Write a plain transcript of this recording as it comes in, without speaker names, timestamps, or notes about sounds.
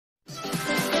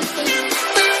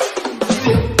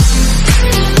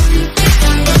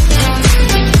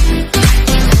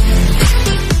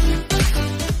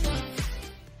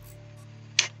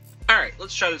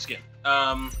try this again.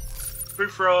 Free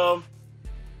throw.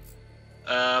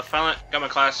 Finally got my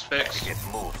class fixed. It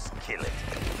moves, kill it.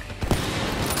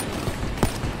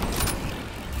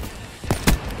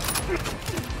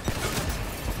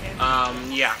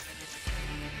 Yeah.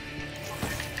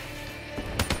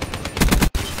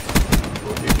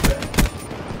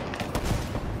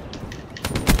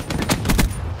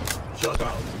 Shut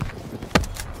out.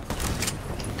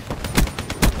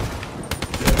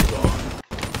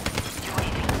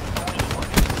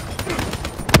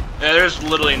 Yeah, there's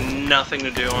literally nothing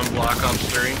to do on Black Ops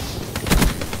 3.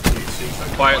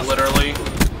 Quite literally.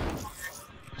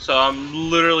 So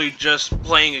I'm literally just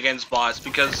playing against bots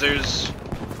because there's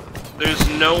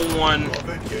no one.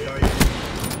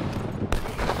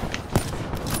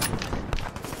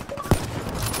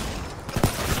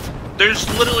 There's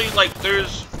literally like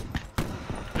there's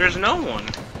no one.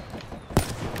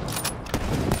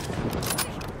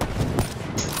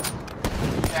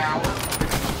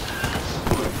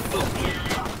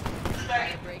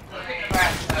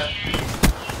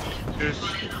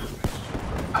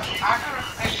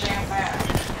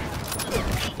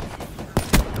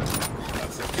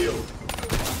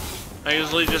 I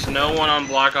usually just no one on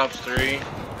Black Ops 3,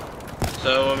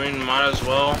 so I mean, might as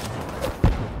well.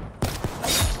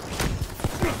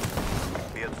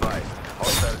 Be advised,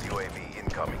 hostile UAV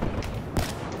incoming.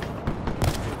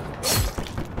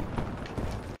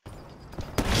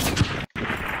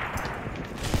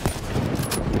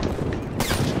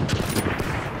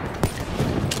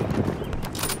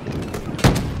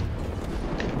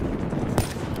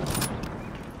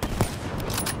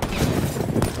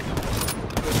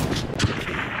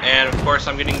 And of course,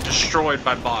 I'm getting destroyed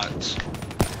by bots.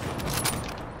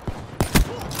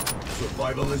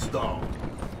 Survival is down.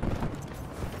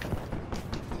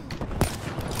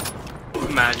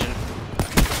 Imagine.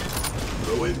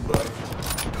 Ruin bird.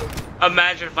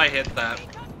 Imagine if I hit that.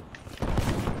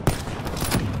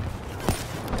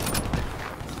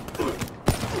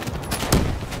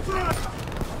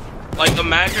 Like,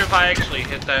 imagine if I actually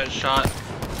hit that shot.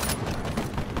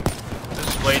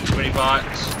 There's way too many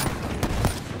bots.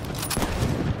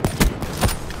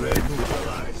 Red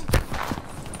neutralized.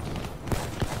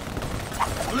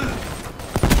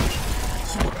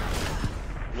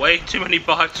 Way too many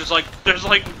bots. There's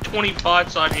like 20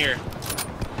 bots on here.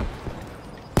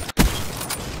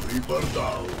 Reaper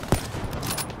down.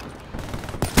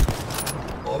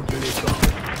 Object down.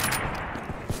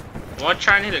 I want to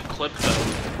try and hit a clip though.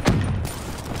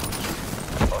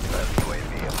 Hostile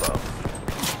UAV above.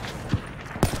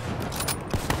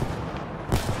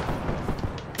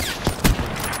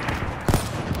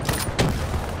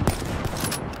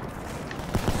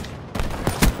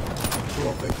 Oh,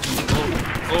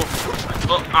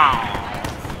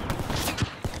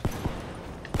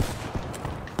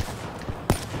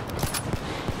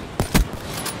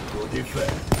 Good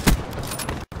effect.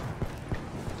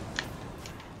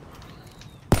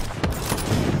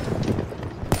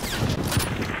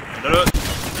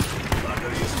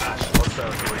 Battery is ash.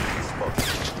 Hostile UAV spotted.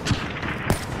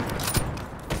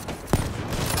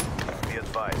 Be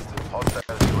advised,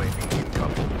 hostile UAV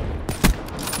incoming.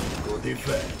 Good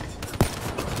effect.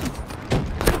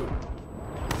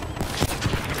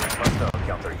 Hostile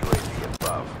counter UAV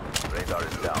above. Radar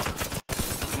is down.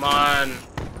 come on.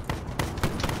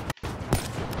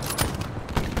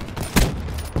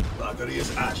 Battery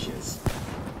is ashes.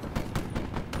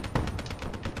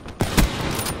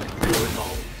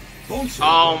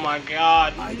 Oh my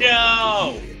god,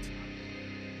 no! It.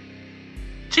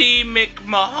 T.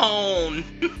 McMahon!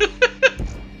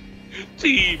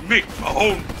 T.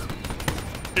 McMahon!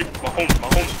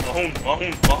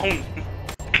 Mahone.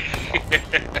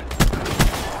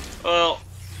 Well,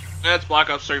 that's Black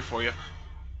Ops 3 for you.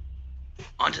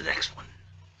 On to the next one.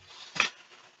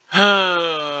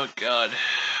 Oh god.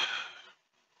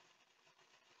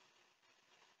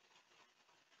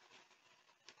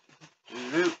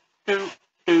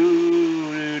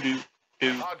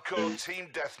 Hardcore team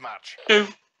deathmatch.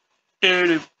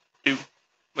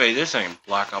 Wait, this ain't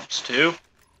Black Ops 2.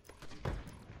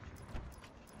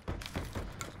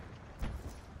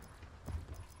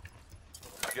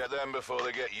 Get them before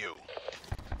they get you.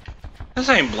 This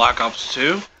ain't Black Ops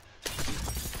 2.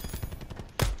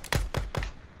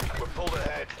 We're pulled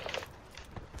ahead.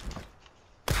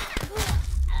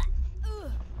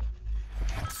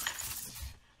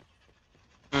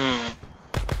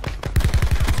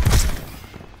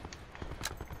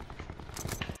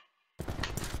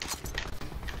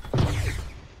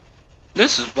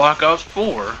 This is Black Ops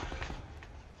 4.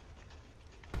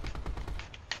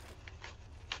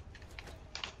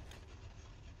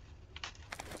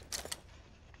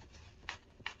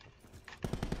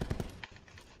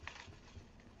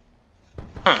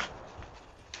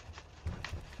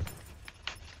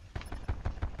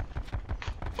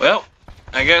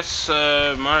 I guess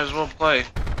might as well play.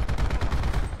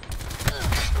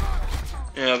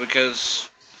 Yeah,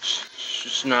 because it's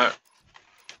just not.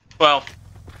 Well,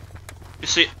 you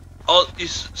see,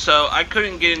 so I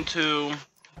couldn't get into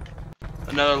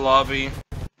another lobby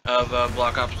of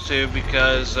Black Ops 2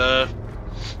 because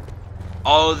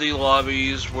all of the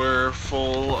lobbies were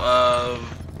full of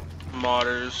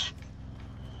modders,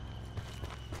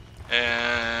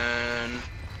 and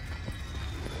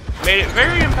made it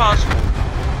very impossible.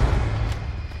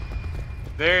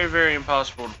 Very, very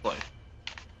impossible to play.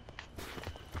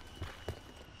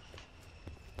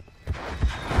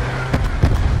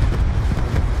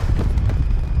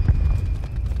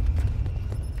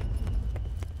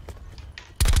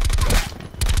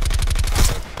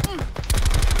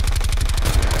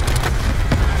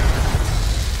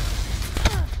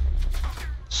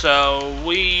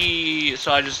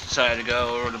 So I just decided to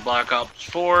go over to Black Ops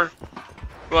 4.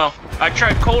 Well, I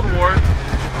tried Cold War,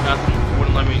 nothing.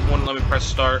 Wouldn't let me press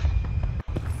start.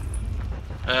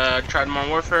 Tried Modern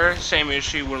Warfare, same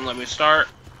issue, wouldn't let me start.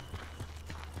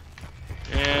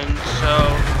 And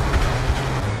so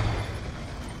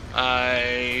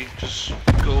I just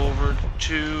go over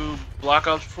to Black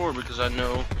Ops 4 because I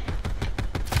know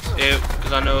it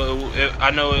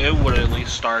would have at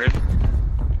least started.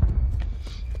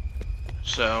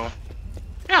 So,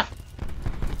 yeah.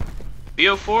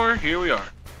 BO4, here we are.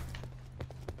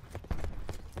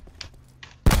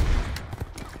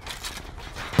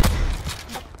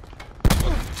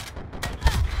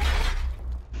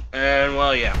 And,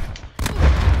 well, yeah.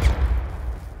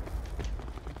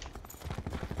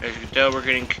 As you can tell, we're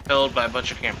getting killed by a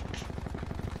bunch of campers.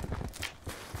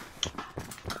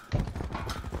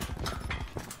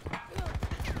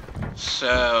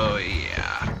 So,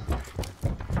 yeah.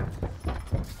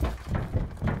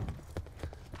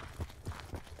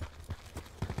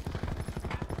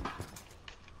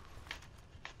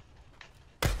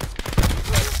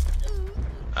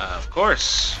 Of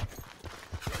course.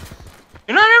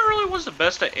 You know, I never really was the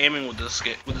best at aiming with this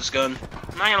gun.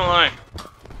 I'm not gonna lie.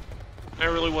 I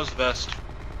really was the best.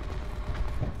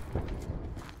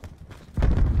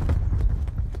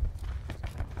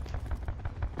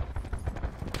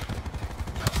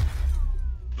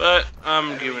 But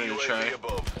I'm giving it a try.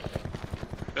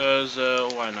 Because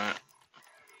why not?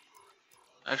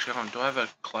 Actually, hold on, do I have a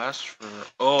class for?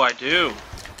 Oh, I do.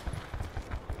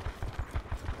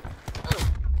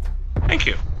 Thank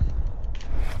you.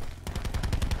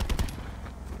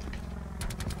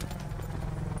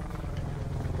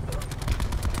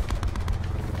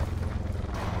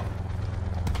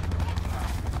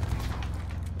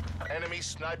 Enemy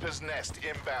sniper's nest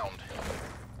inbound.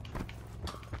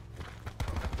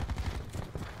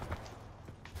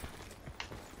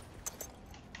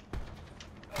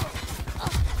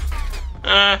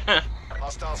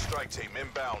 Hostile strike team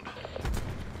inbound.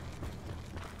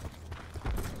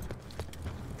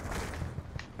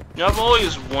 You know, I've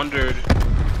always wondered.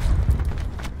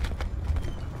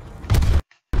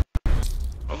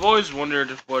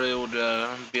 What it would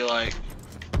be like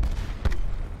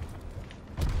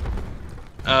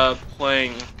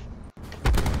playing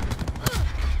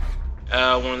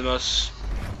one of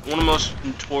the most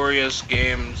notorious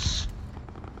games.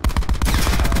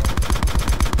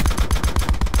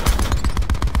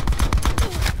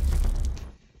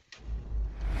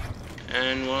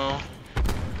 And well,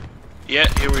 yeah,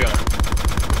 here we are.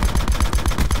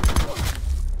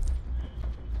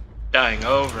 Dying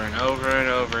over and over and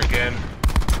over again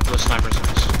with sniper's nest.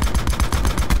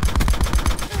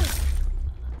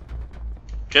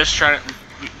 Just trying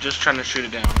to shoot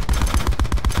it down.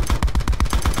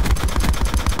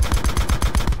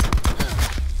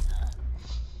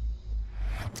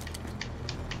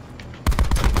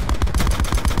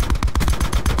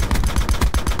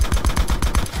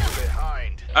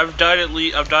 I've died at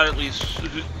least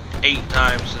 8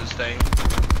 times this thing.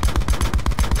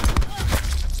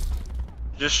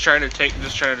 Just trying to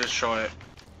destroy it.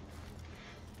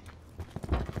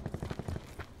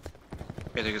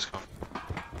 I think it's gone.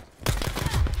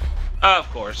 Of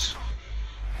course.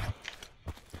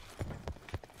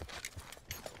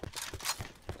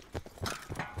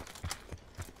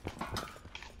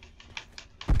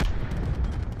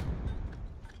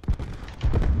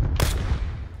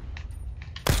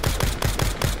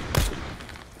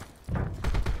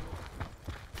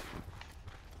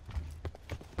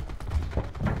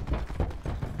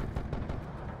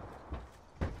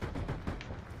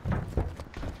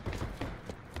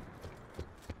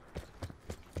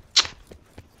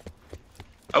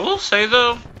 I will say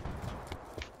though,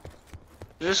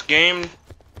 this game,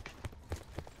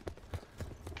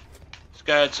 it's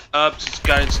got its ups, it's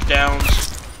got its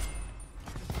downs.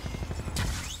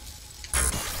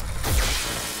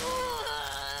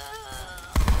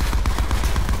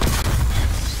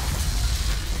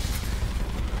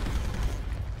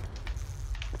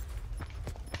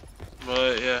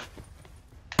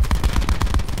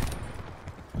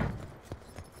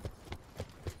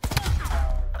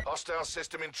 Hostile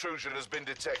system intrusion has been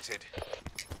detected.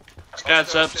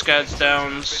 Scats up, scats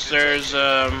down. There's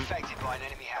Our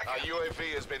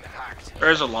UAV has been hacked.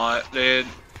 there's a lot, dude.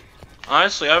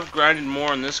 Honestly, I've grinded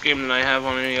more in this game than I have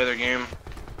on any other game.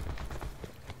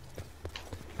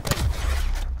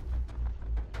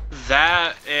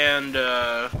 That and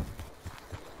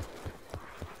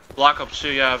Black Ops 2,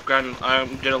 yeah, I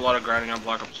did a lot of grinding on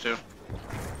Black Ops 2.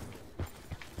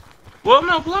 Well,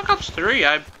 no, Black Ops 3,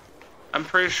 I'm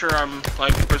pretty sure I'm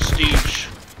like Prestige.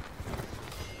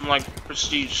 I'm like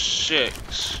Prestige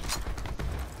 6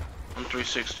 on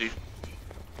 360.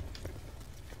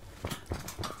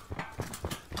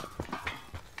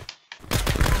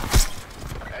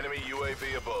 Enemy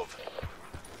UAV above.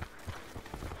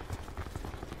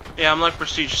 Yeah, I'm like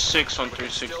Prestige 6 on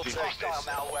 360. Hostile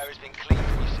malware has been cleaned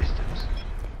from your systems.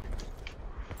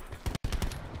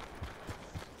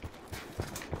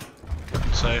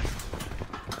 So,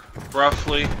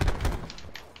 roughly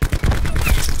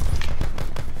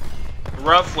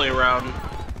around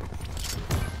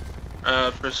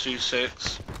Prestige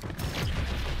 6.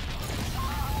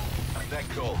 Net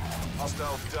call.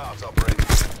 Hostile dart operating.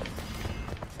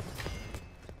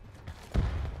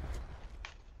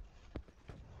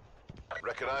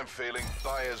 Reckon I'm feeling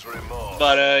buyer's remorse.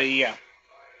 But yeah.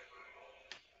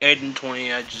 8 and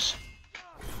 20, I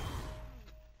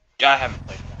haven't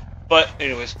played. But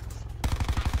anyways.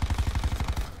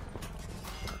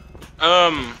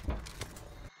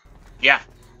 Yeah.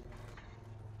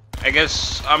 I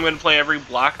guess I'm gonna play every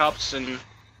Black Ops and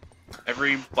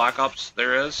every Black Ops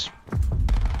there is.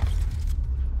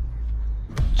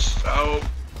 So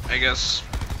I guess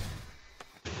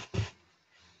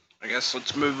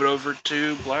let's move it over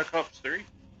to Black Ops 3.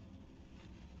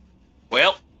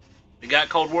 Well, we got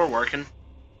Cold War working.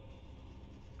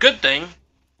 Good thing.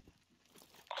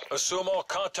 Assume all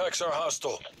contacts are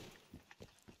hostile.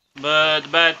 But the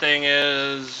bad thing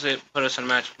is it put us in a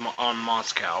match on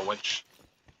Moscow, which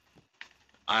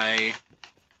I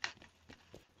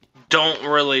don't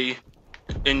really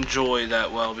enjoy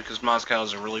that well because Moscow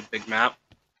is a really big map.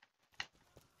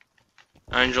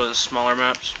 I enjoy the smaller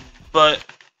maps, but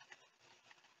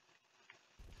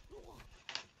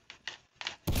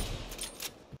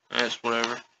it's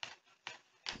whatever.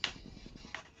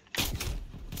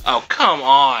 Oh, come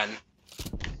on!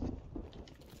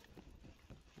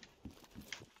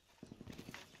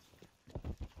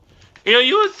 You know,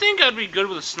 you would think I'd be good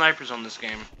with the snipers on this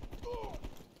game.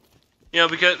 You know,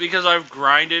 because I've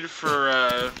grinded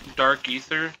for Dark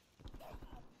Ether,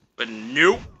 but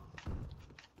nope.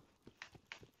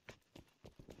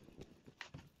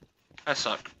 I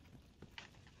suck.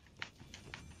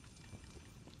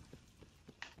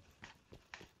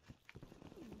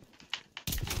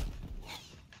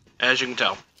 As you can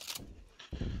tell,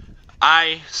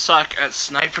 I suck at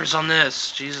snipers on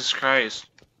this. Jesus Christ.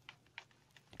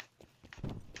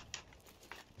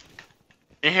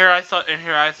 And here I thought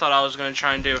I was gonna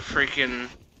try and do a freaking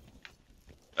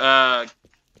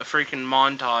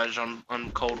montage on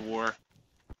Cold War.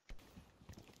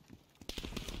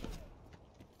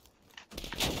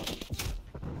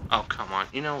 Oh, come on.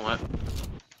 You know what?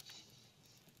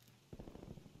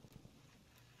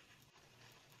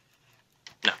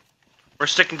 No. We're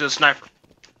sticking to the sniper.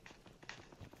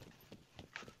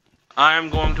 I am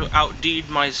going to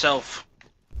outdeed myself.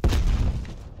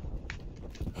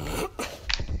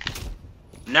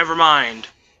 Never mind.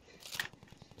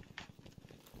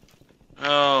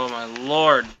 Oh my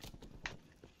lord.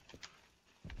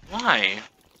 Why?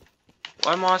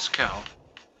 Why Moscow?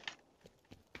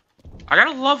 I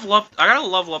gotta level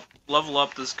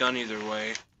up this gun either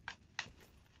way.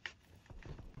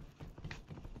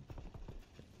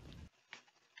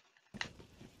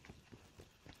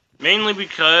 Mainly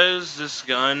because this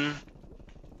gun...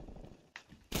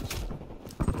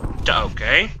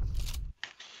 Okay.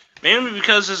 Mainly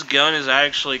because this gun is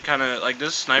actually kind of, like,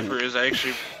 this sniper is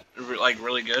actually, like,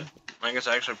 really good. I guess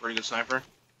actually a pretty good sniper.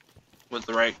 With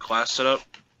the right class setup.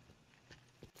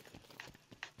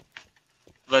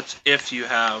 That's if you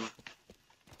have...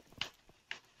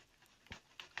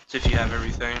 It's if you have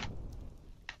everything.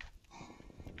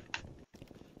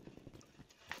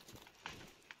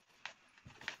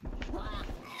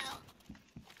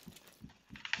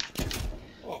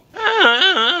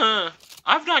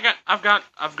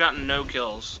 I've gotten no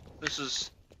kills. This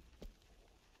is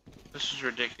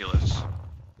ridiculous.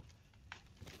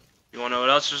 You wanna know what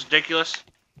else is ridiculous?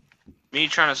 Me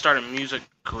trying to start a music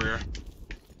career.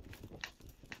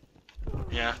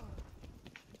 Yeah.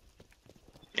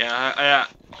 Yeah.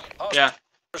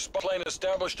 Plane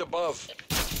established above.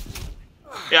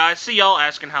 Yeah, I see y'all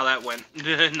asking how that went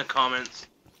in the comments.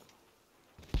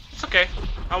 So okay.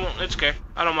 I won't. It's okay.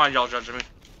 I don't mind y'all judging me.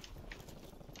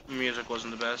 The music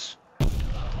wasn't the best.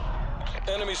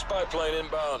 Enemy spy plane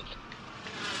inbound.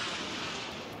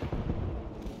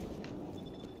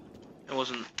 It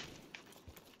wasn't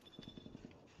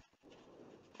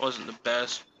the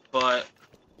best, but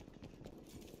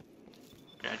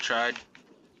yeah, I tried.